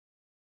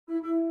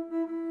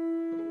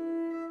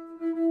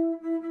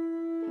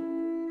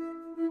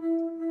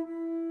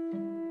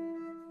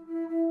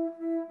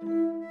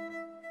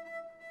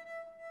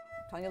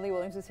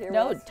Williams is here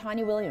No, with us?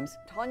 Tonya Williams.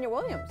 Tonya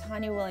Williams.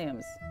 Tonya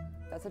Williams.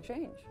 That's a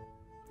change.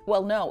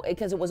 Well, no,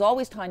 because it was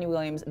always Tonya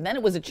Williams, and then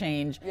it was a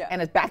change, Yeah.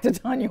 and it's back to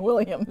Tonya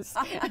Williams.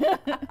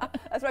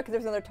 That's right, because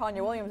there's another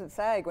Tonya Williams at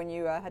SAG when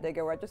you had to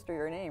go register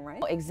your name,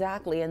 right?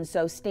 Exactly, and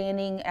so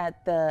standing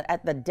at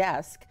the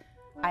desk,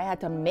 I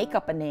had to make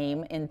up a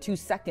name in 2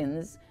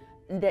 seconds.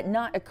 That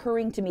not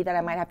occurring to me that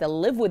I might have to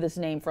live with this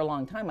name for a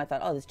long time. I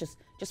thought, oh, it's just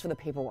for the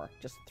paperwork,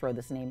 just throw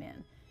this name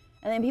in.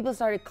 And then people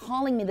started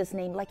calling me this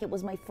name like it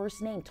was my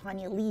first name,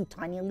 Tonya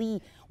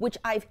Lee, which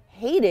I've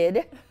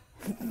hated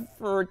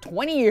for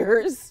 20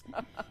 years.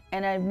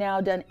 And I've now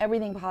done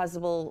everything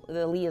possible.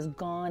 The Lee is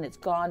gone. It's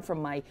gone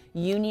from my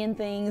union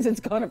things.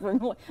 It's gone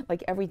from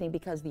like everything,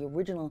 because the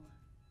original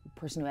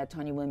person who had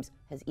Tonya Williams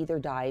has either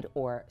died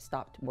or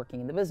stopped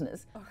working in the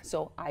business.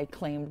 So I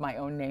claimed my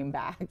own name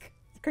back.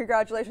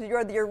 Congratulations,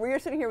 we're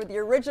sitting here with the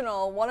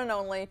original, one and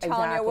only, Tonya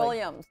Exactly.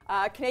 Williams.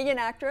 Canadian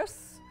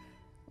actress.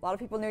 A lot of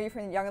people knew you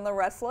from Young The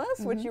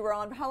Restless, which you were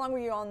on. How long were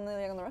you on the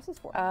Young The Restless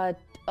for?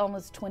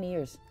 Almost 20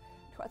 years.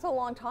 That's a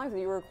long time, so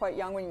you were quite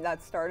young when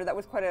that started. That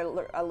was quite a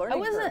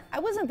learning curve. I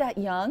wasn't that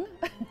young.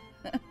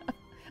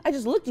 I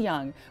just looked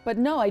young. But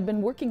no, I'd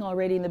been working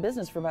already in the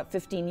business for about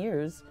 15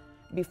 years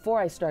before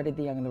I started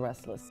the Young The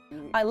Restless.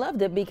 I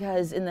loved it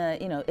because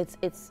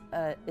it's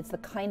the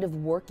kind of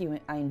work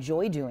I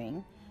enjoy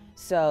doing.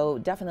 So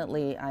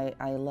definitely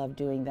I love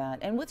doing that.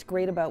 And what's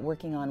great about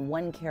working on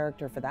one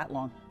character for that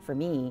long, for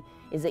me,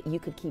 is that you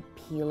could keep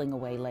peeling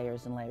away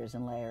layers and layers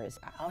and layers.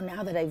 Oh,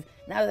 now that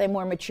I'm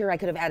more mature, I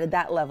could have added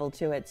that level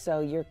to it. So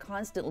you're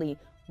constantly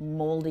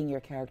molding your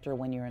character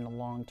when you're in a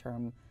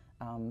long-term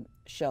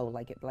show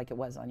like it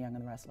was on Young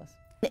and the Restless.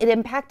 It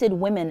impacted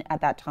women at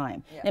that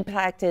time. Yeah. It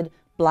impacted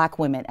Black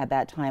women at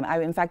that time.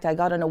 In fact, I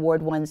got an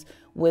award once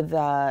with,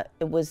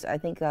 it was, I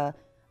think,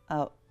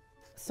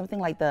 something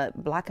like the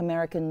Black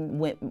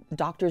American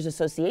Doctors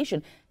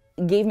Association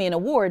gave me an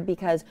award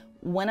because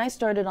when I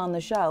started on the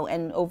show,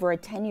 and over a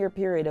 10-year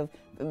period of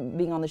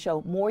being on the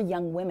show, more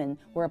young women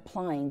were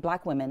applying,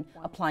 Black women,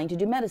 applying to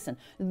do medicine.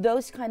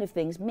 Those kind of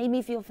things made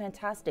me feel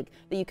fantastic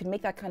that you can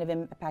make that kind of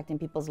impact in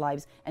people's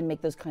lives and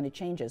make those kind of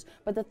changes.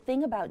 But the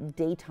thing about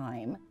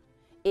daytime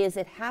is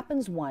it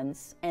happens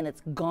once and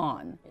it's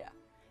gone. Yeah.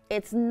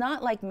 It's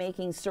not like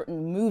making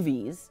certain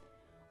movies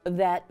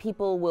that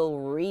people will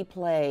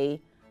replay.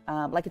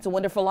 Like It's a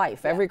Wonderful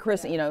Life. Every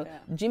Christmas,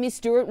 Jimmy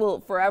Stewart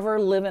will forever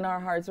live in our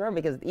hearts forever,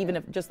 because even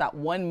if just that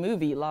one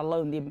movie, let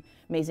alone the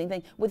amazing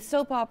thing. With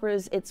soap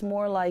operas, it's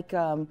more like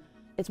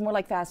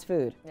fast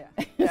food.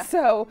 Yeah. Yeah.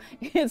 So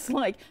it's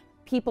like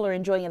people are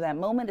enjoying it that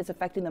moment. It's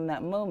affecting them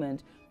that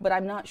moment. But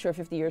I'm not sure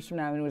 50 years from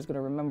now anyone's going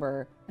to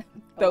remember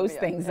those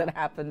things that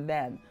happened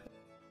then.